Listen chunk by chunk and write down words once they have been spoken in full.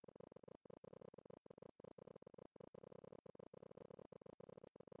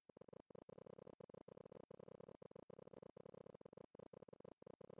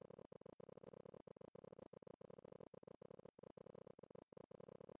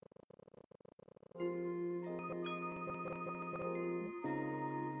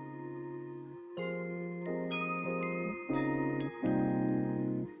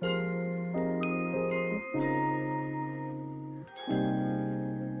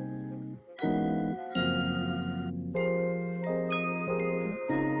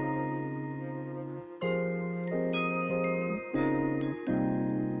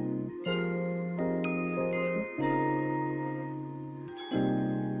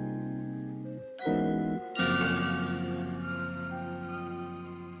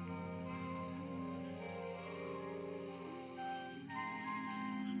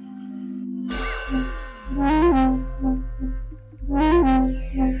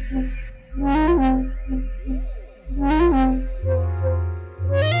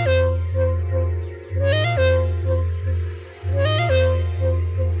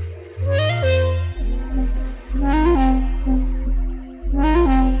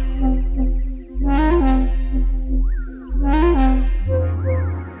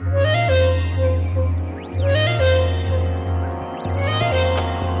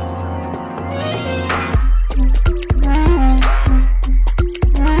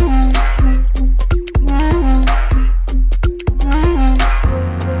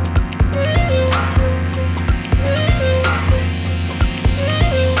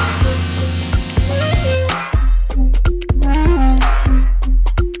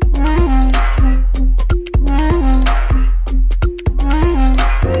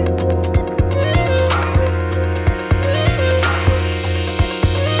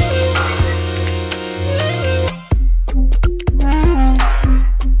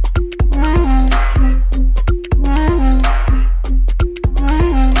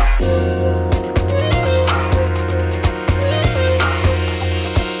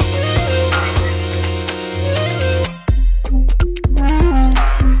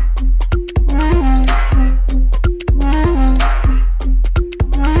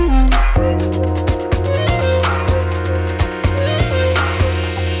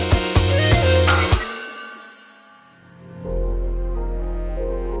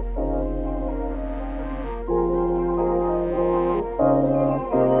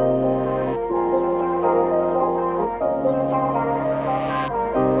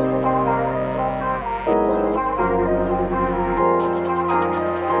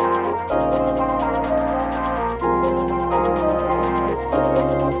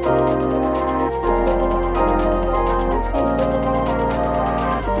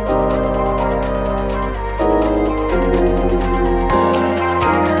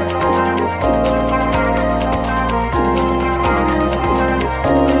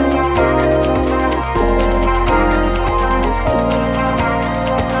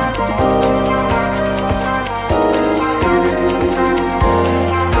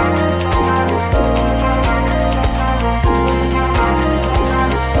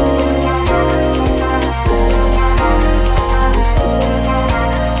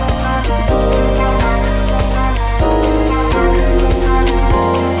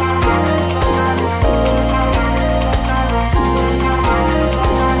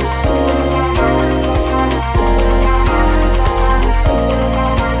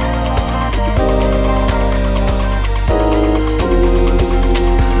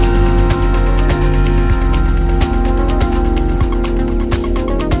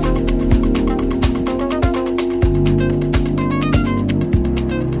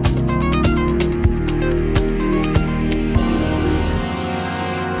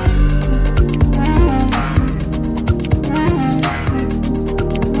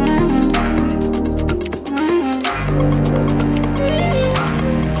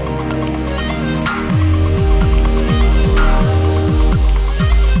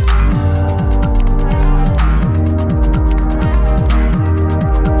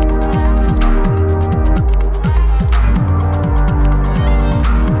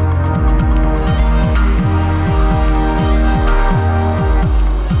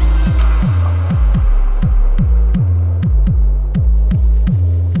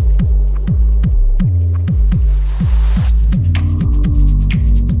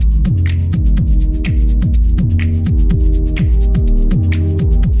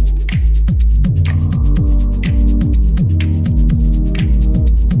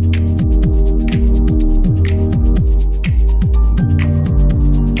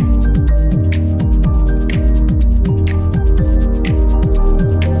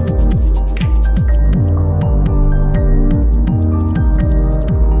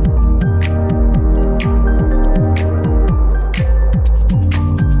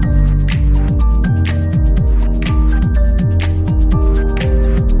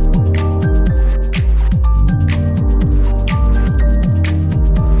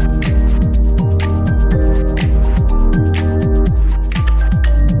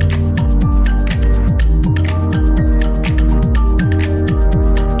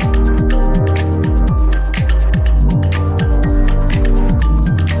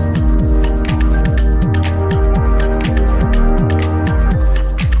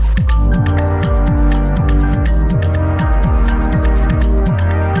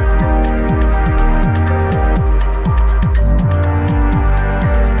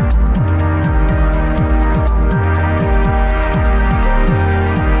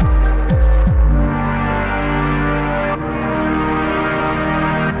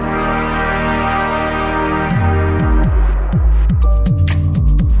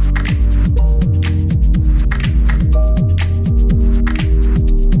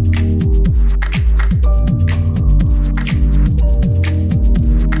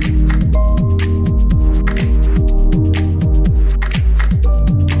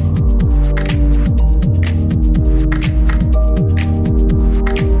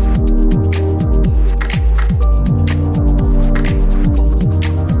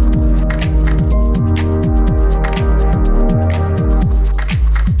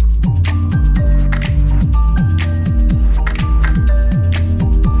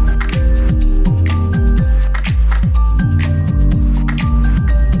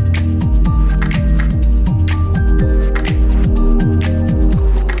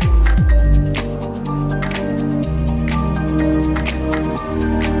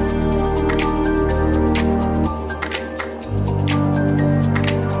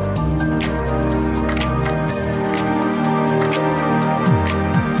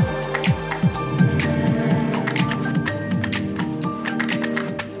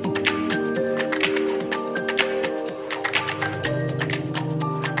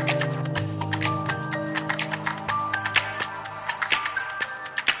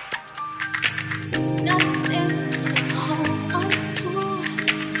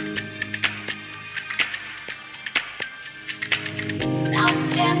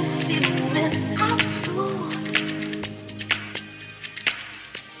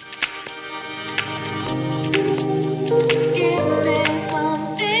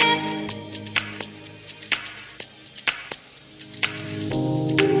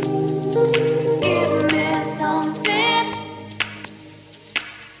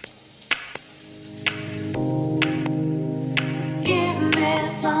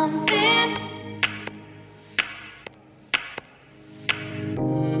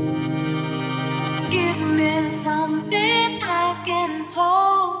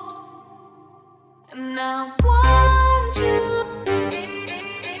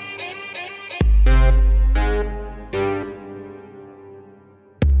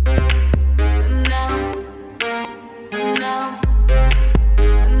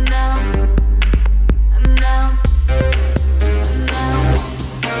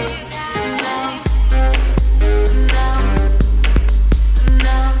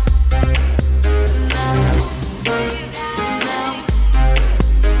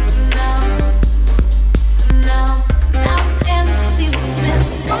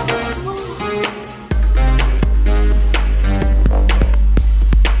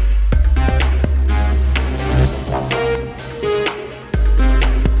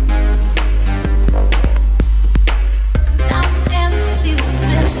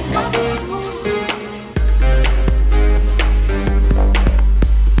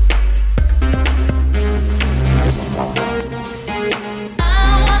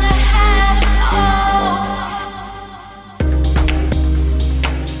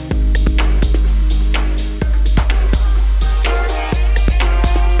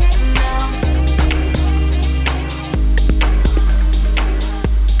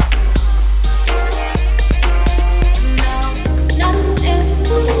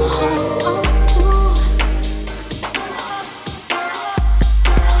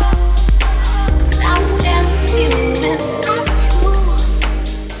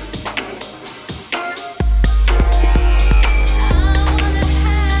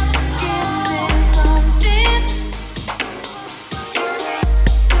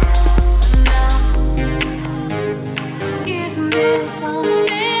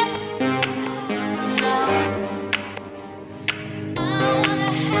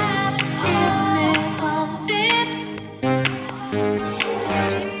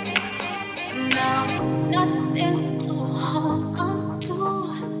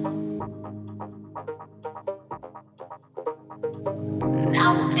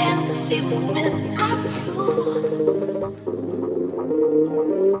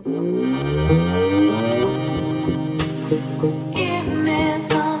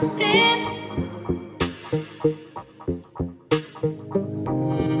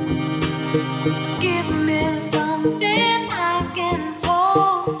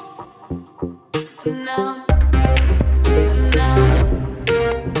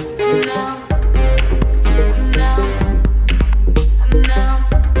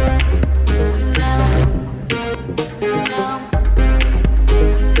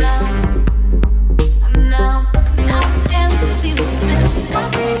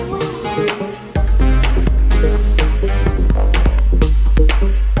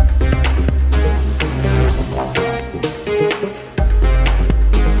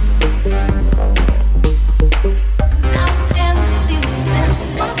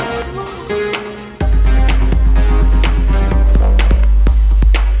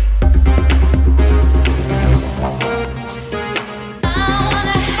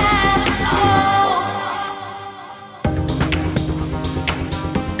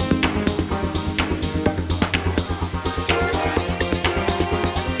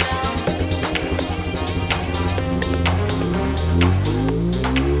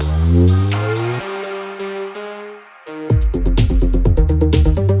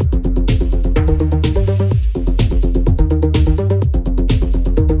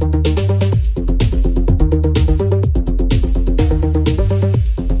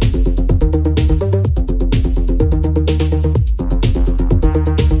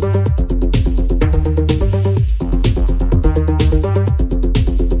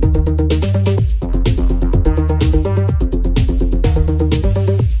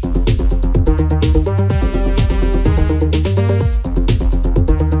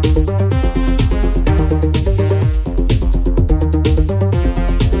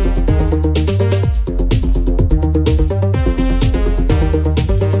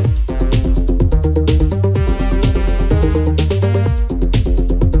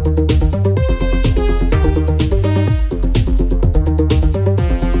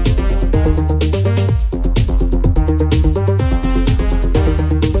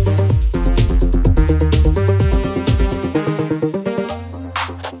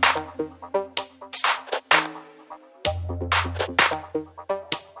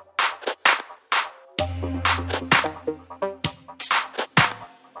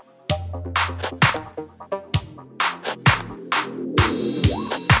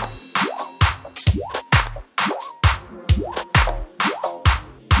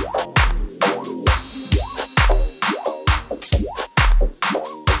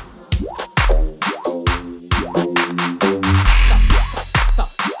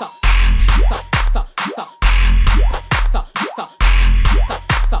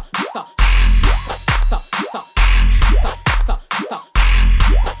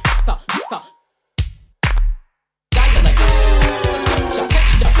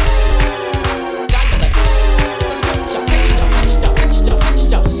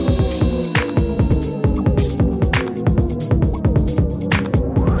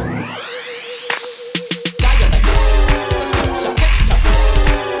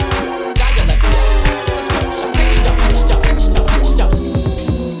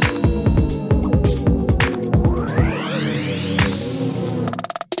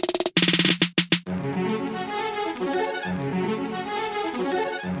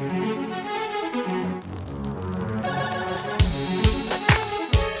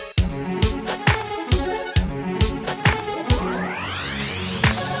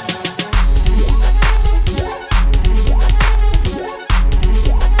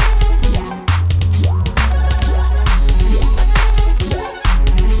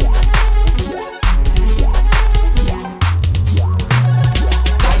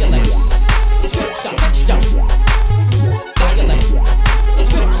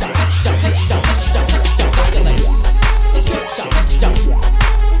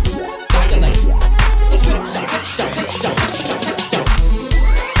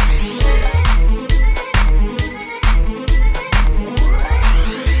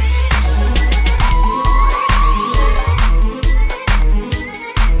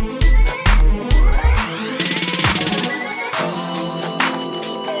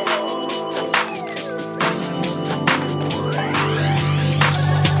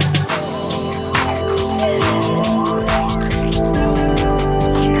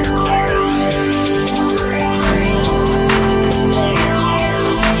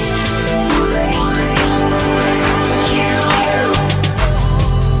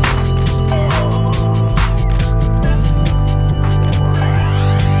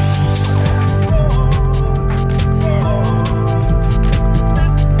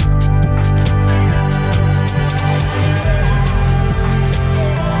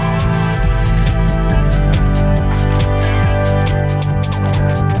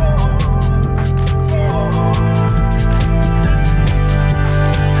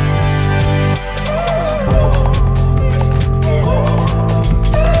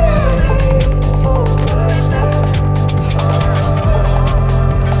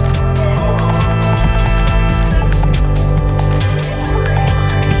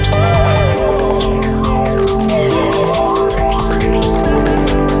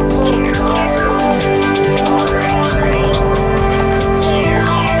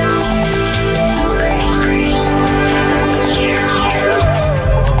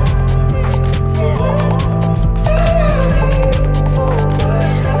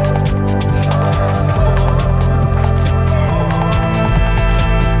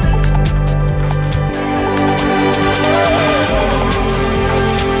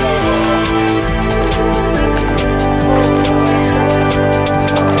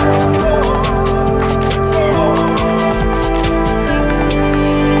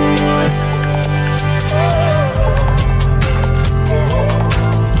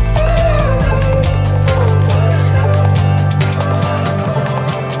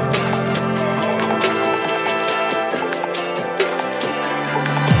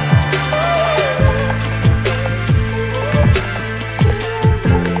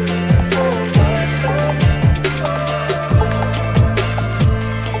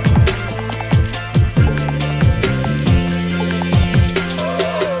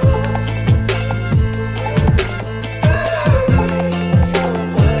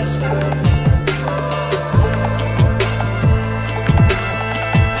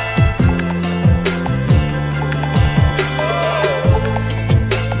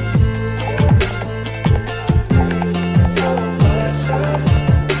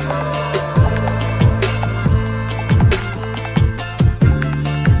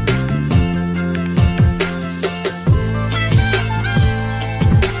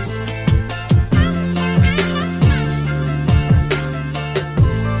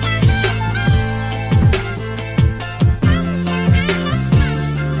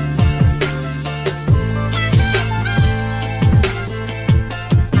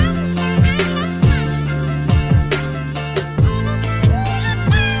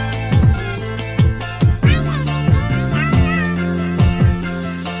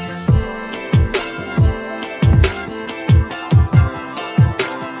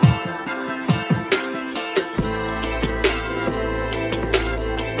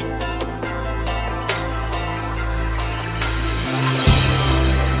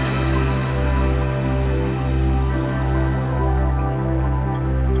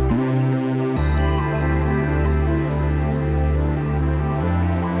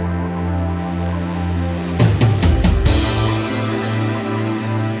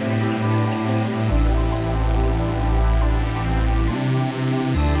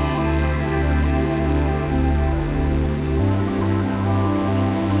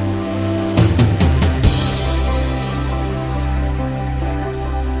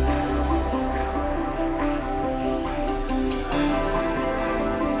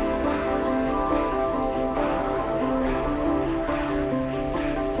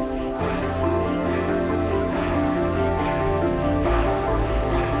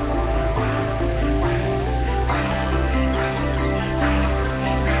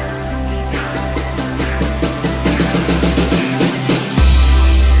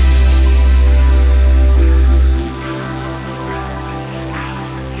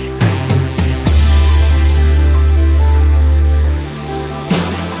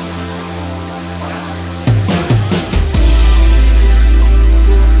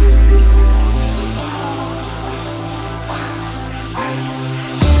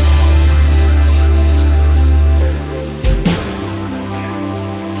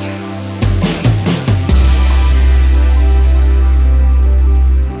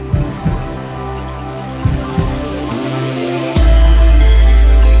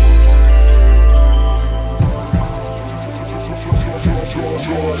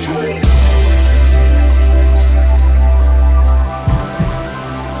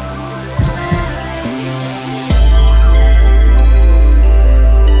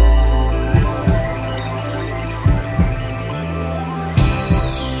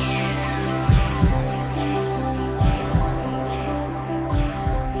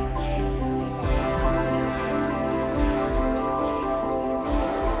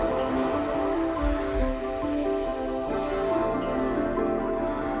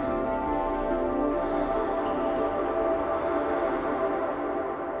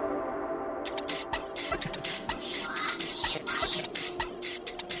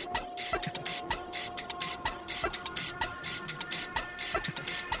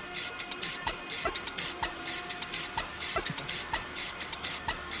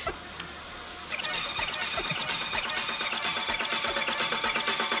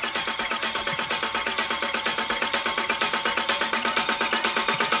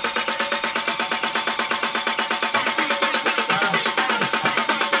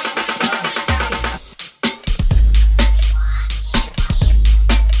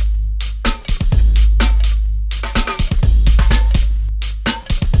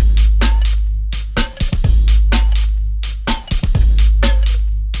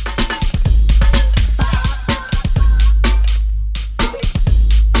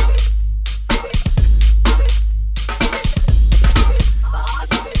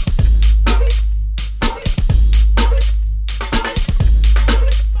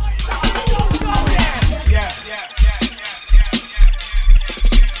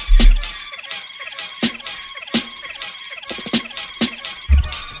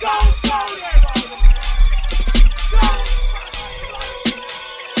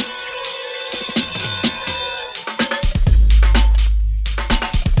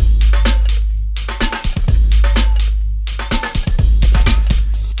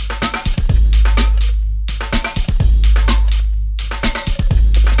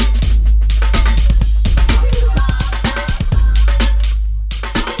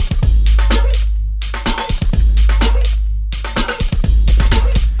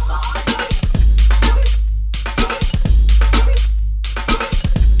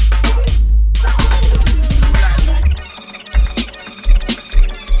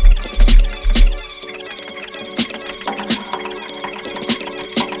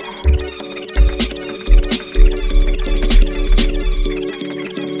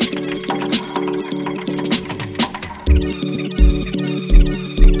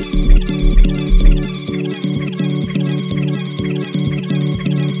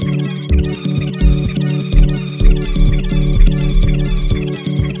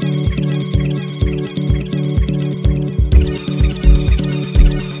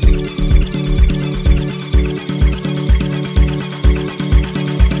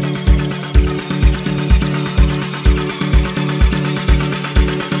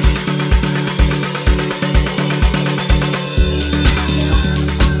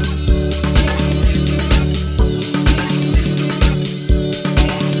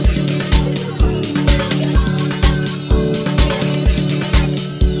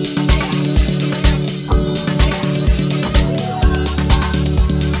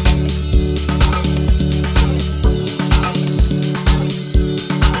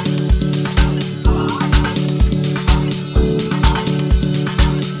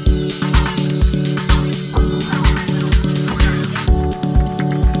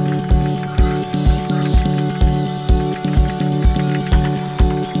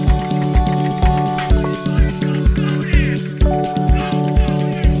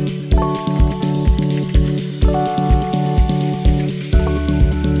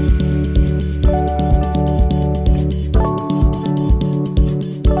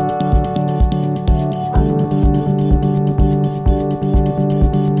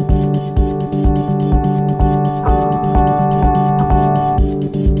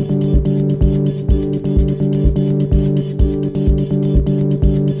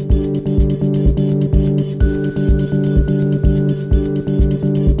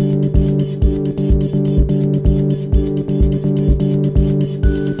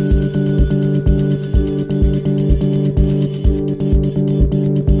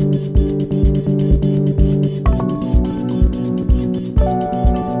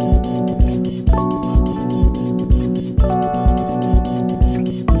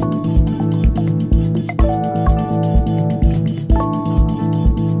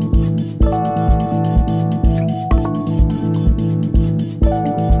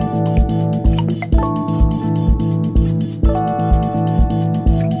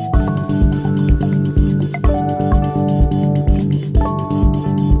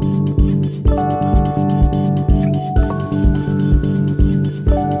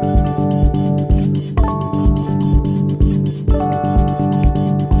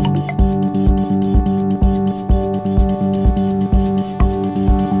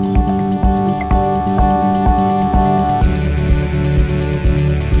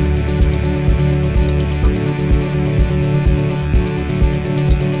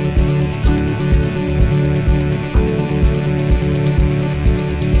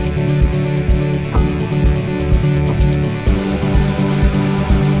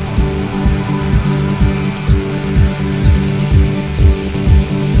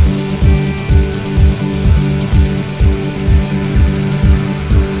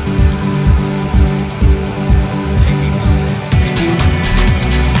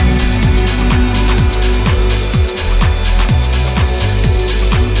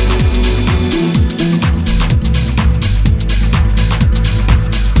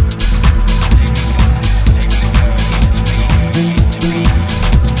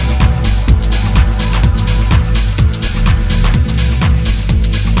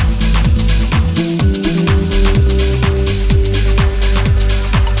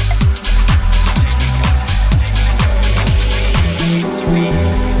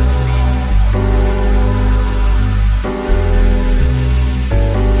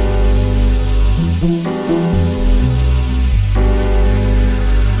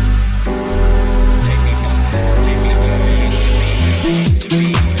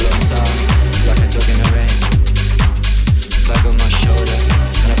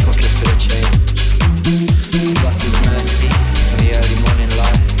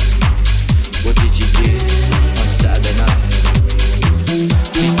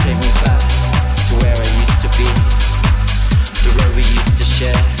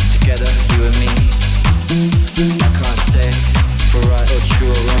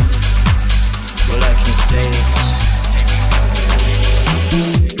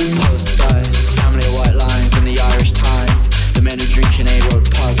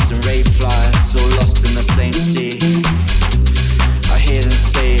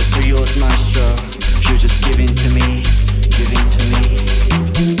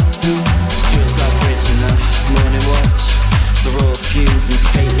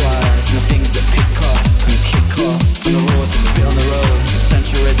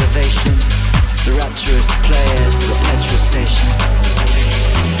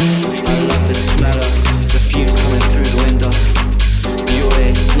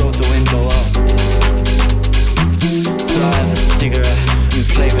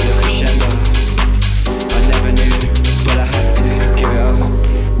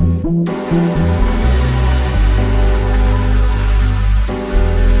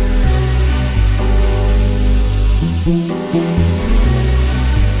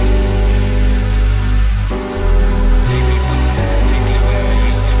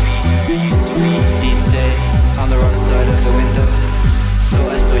These days, on the wrong side of the window.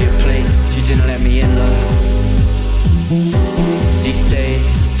 Thought I saw your place, you didn't let me in though. These days,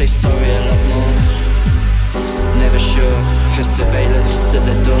 say sorry a lot more. Never sure if it's the bailiffs at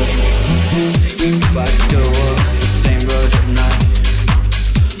the door. But I still walk the same road at night.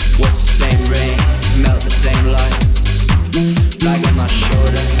 Watch the same rain, melt the same lights. Bag on my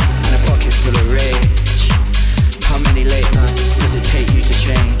shoulder and a pocket full of rage. How many late nights does it take you to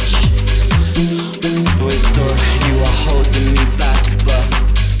change? Always thought you were holding me back, but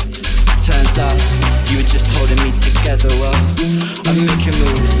turns out you were just holding me together. Well, I'm making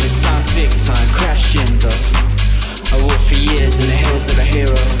moves, they sound big time, crashing though. I walked for years in the hills of a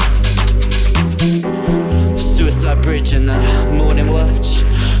hero. Suicide bridge in the morning watch.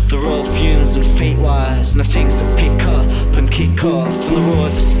 The royal fumes and fate wires, and the things that pick up and kick off. From the roar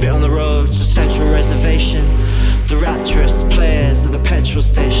of the spit on the road to Central Reservation. The rapturous players at the petrol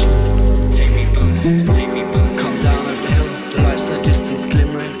station. Take me back, come down over the hill. The lights in the distance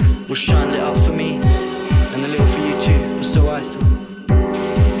glimmering will shine lit up for me, and a little for you too, or so I thought.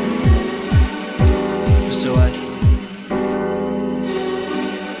 Or so I thought.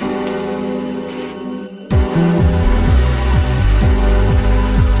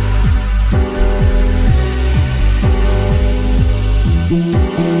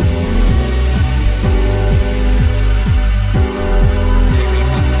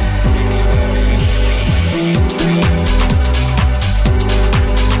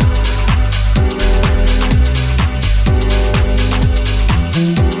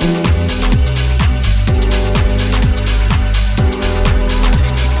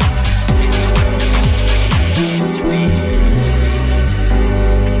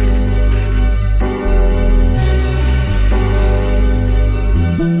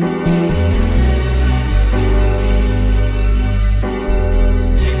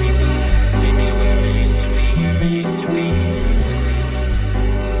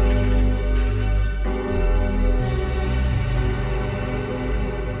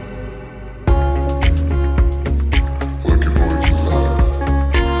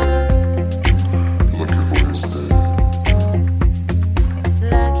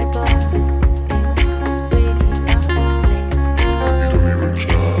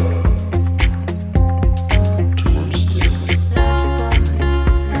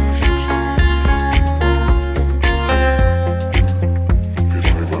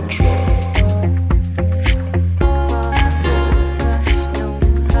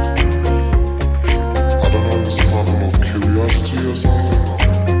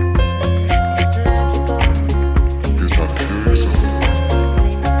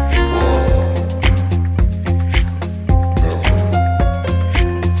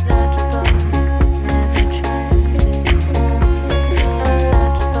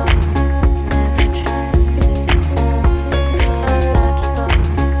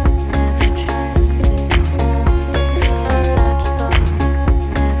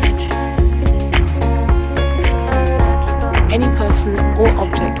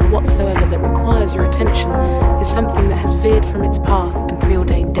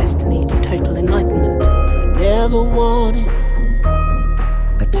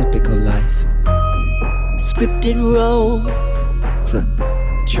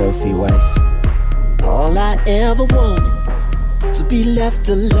 Trophy wife. All I ever wanted was to be left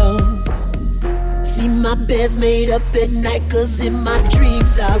alone. See my bed's made up at night, 'cause in my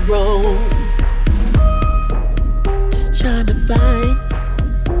dreams I roam. Just trying to find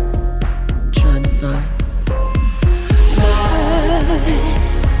my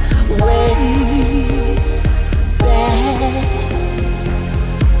way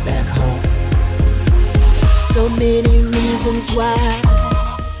back home. So many reasons why.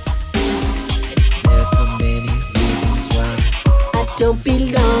 There's so many reasons why I don't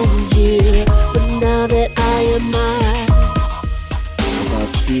belong here. But now that I am mine,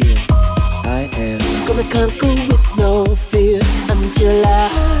 without fear, I am gonna conquer with no fear until I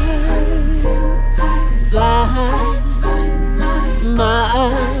find my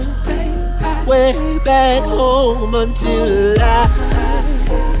way back home. Until I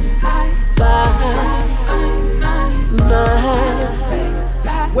find my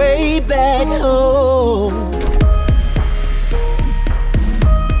way back home.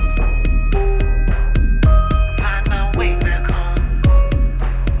 Find my way back home.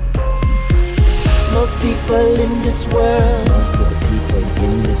 Most people in this world, most of the people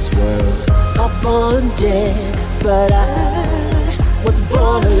in this world are born dead, but I was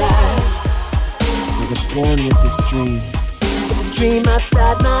born alive. I was born with this dream, with a dream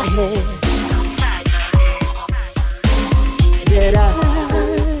outside my head, that I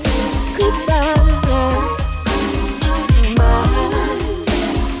could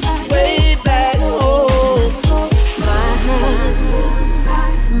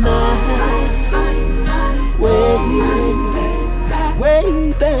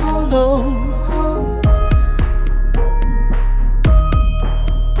back home.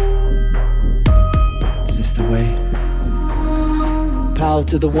 Is this the way? Power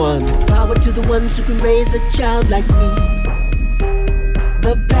to the ones. Power to the ones who can raise a child like me.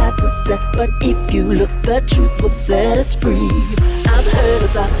 The path was set, but if you look, the truth will set us free. I've heard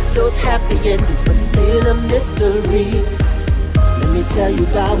about those happy endings, but still a mystery. Let me tell you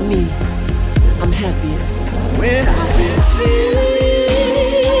about me. I'm happiest when I can see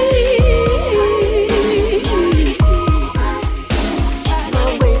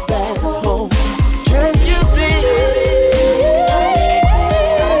my way back home. Can you see?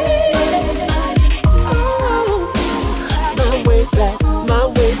 Oh, my way back, my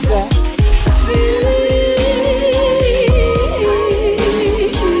way back. See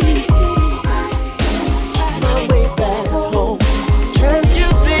my way back home. Can you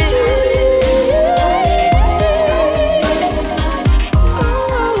see?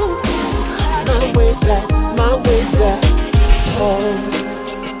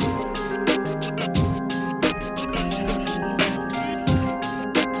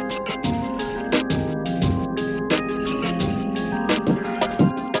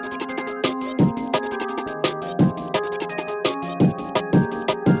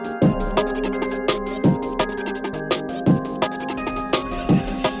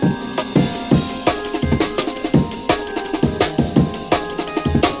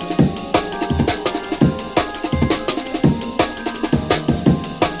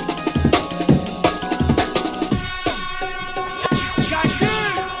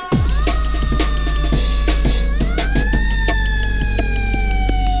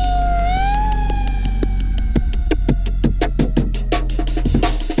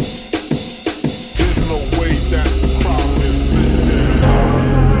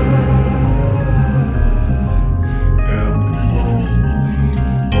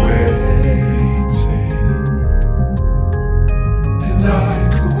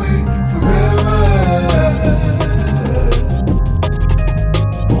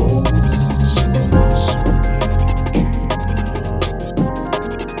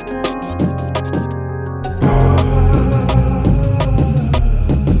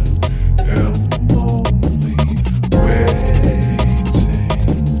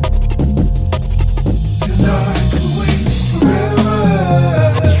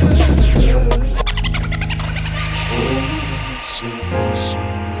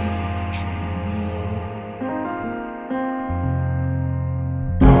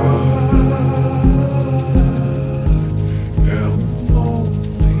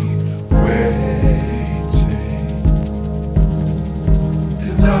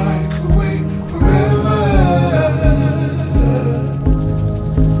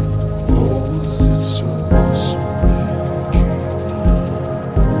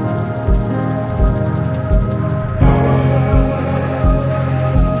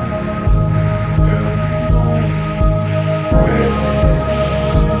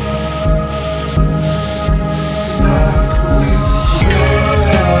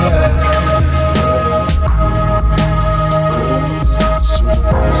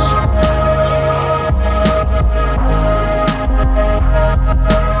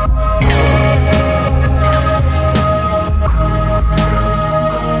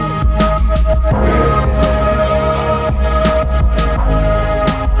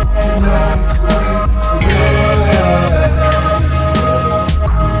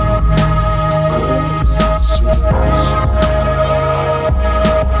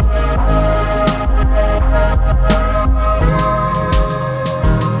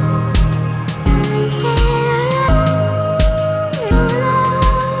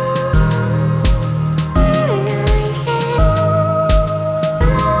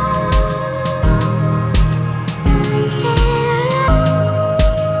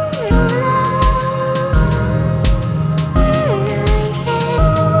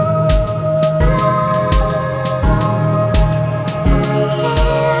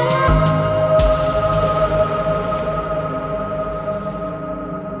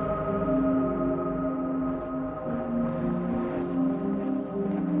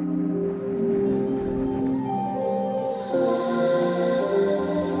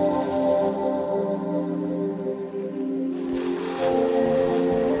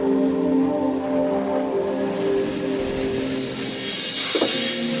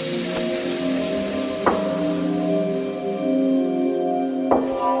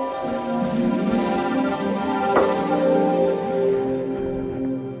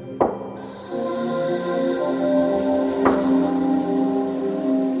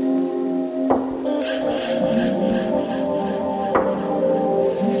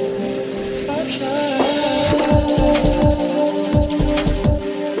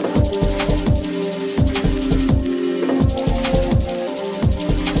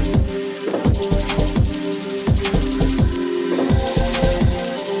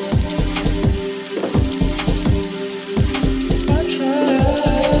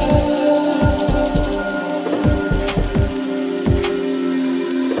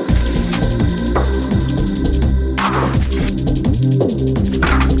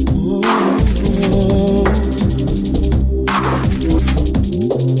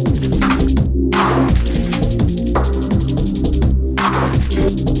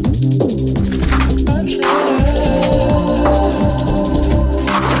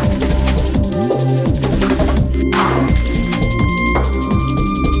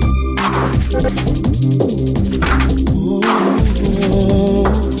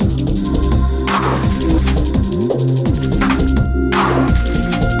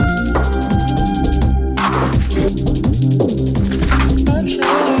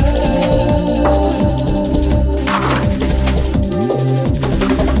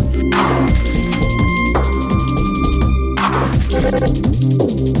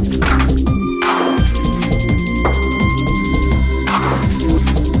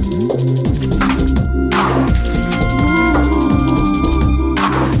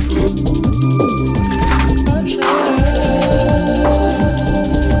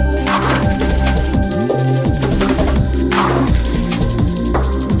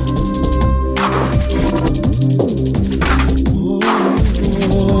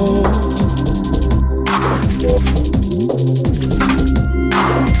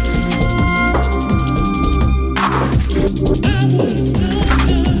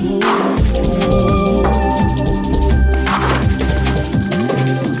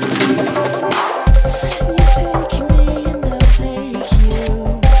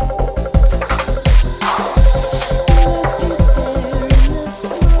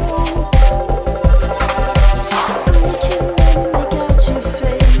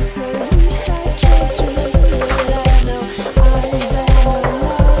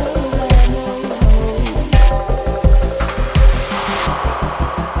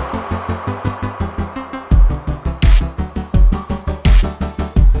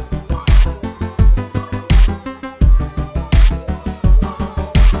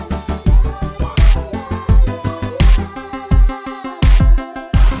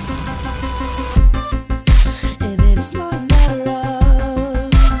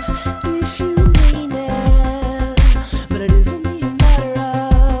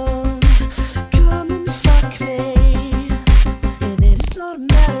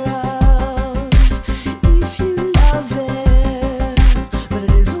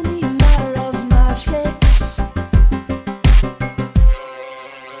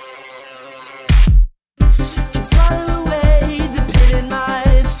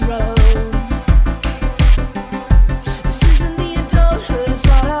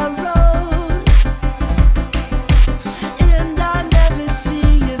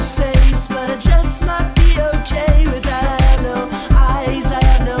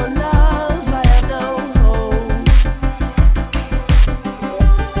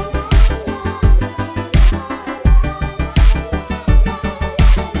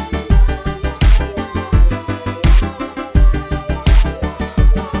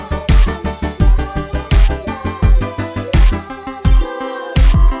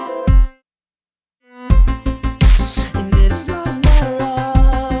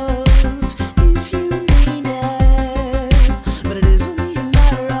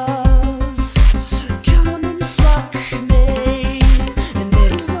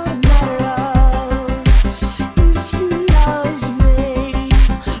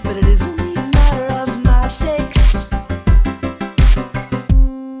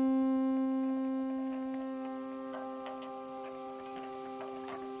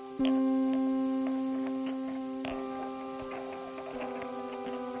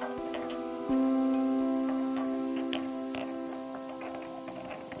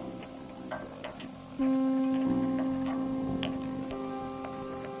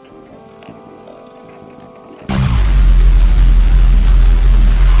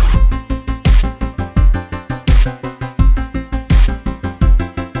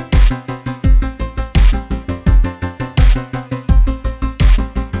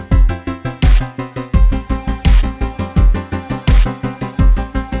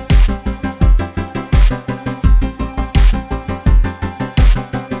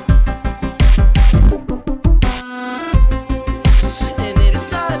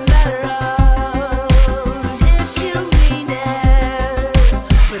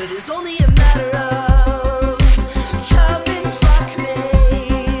 It's only a matter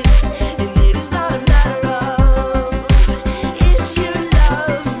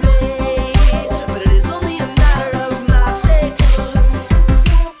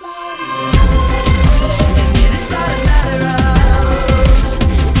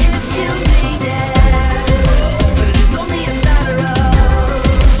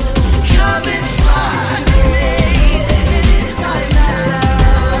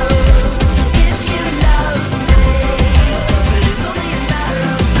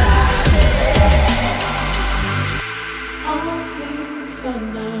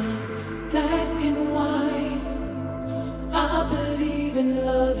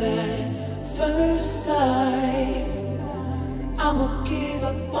love at first sight. I will give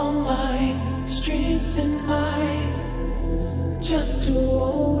up all my strength and might just to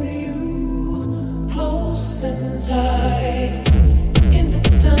hold you close and tight. In the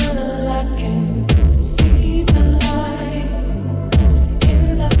tunnel I can see the light. In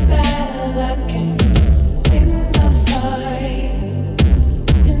the battle I can win the fight.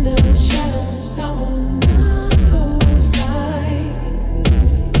 In the shadows I will not lose sight.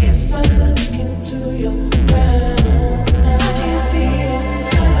 If I look into your brown eyes, I can see your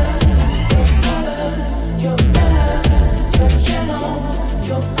colors, your colors, your yellow,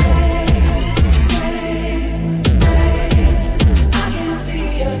 your gray, gray, gray. I can see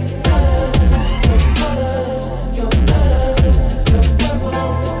your colors, your colors, your colors, your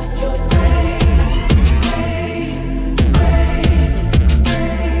purples, your gray, gray, gray,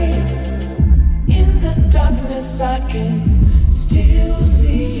 gray. In the darkness I can still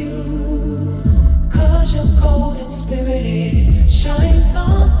see you, 'cause your golden spirit, it shines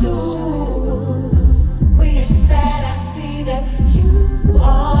on through. When you're sad I see that you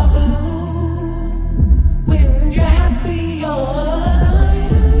are blue. When you're happy you're alive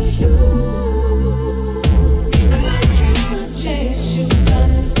to you. In my dreams I chase you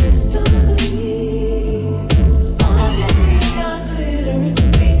consistently. On your neon glittering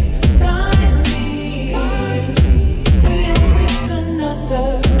wings guide me. When you're with another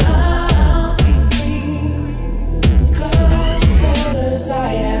I'll be green, 'cause colors I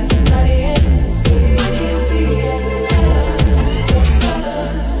have not yet seen. I can see your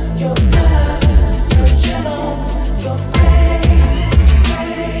colors, your colors, your yellow, your gray,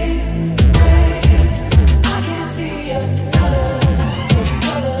 gray, gray. I can see your colors, your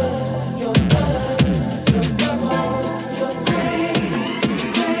colors, your colors, your purples, your gray,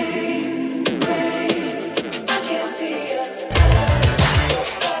 gray, gray. I can see your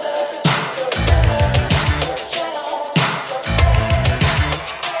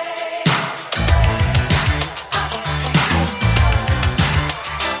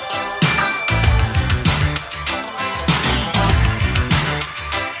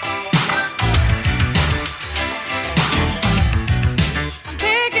I'm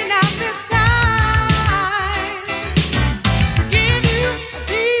taking out this time to give you a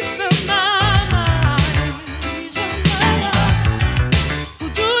piece of my mind. Who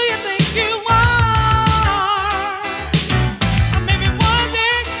do you think you are? Or maybe one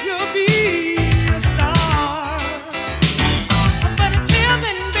day you'll be a star. But until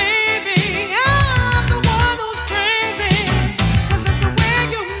then, baby, I'm the one who's crazy, 'cause that's the way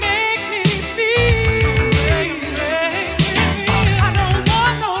you make me feel. I don't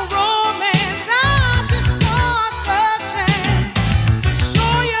want no romance, I just want the chance to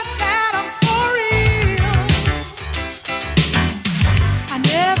show you that I'm for real. I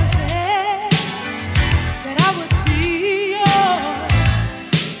never said that I would be your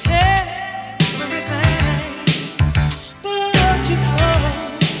everything, but you know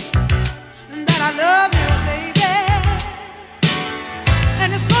that I love you, baby. And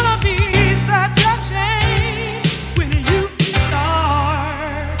it's gonna be such a shame when you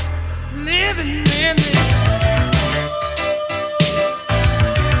start living in this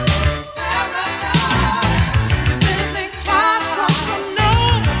paradise. If anything tries, 'cause you know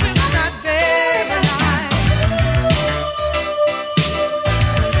it's not very nice.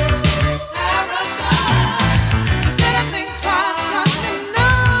 Paradise. If anything tries, 'cause you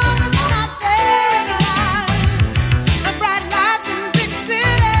know it's not very nice. The bright lights in big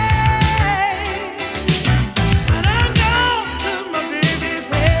cities.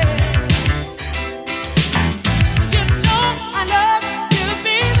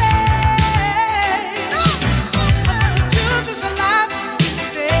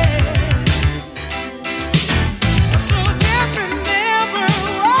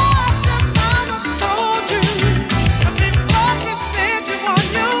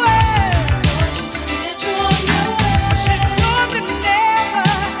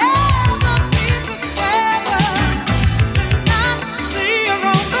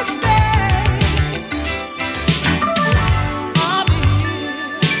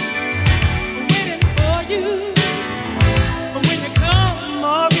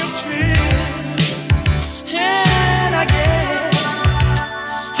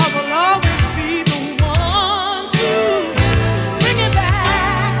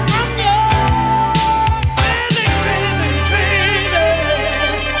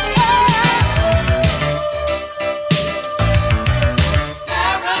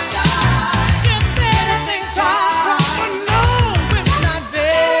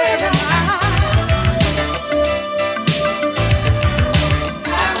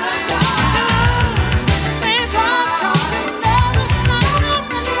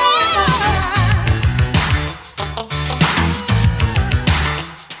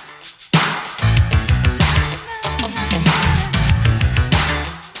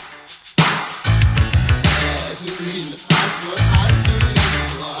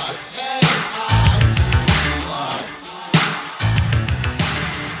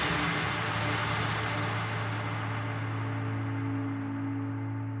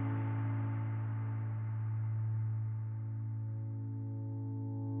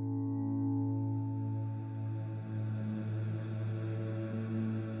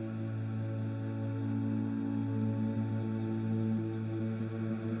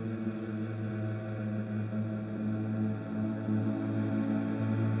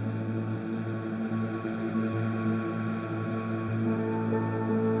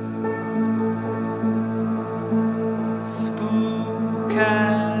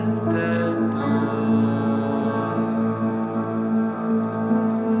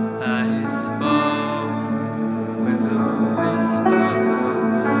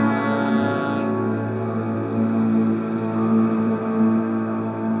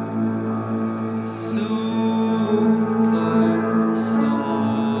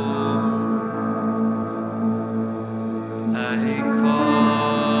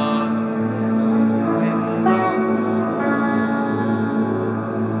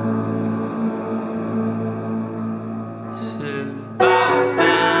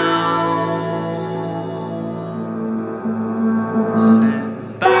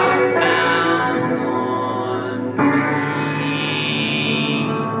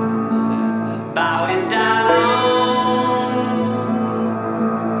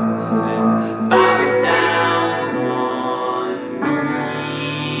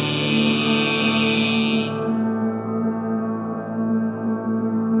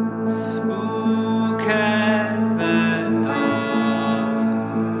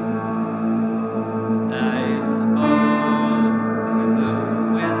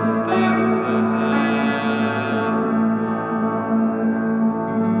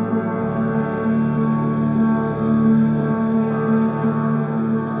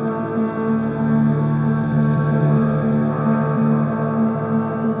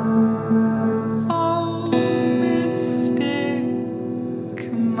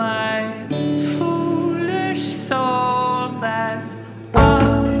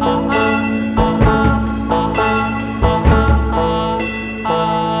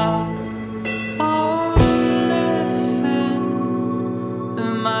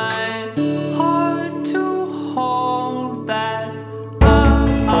 My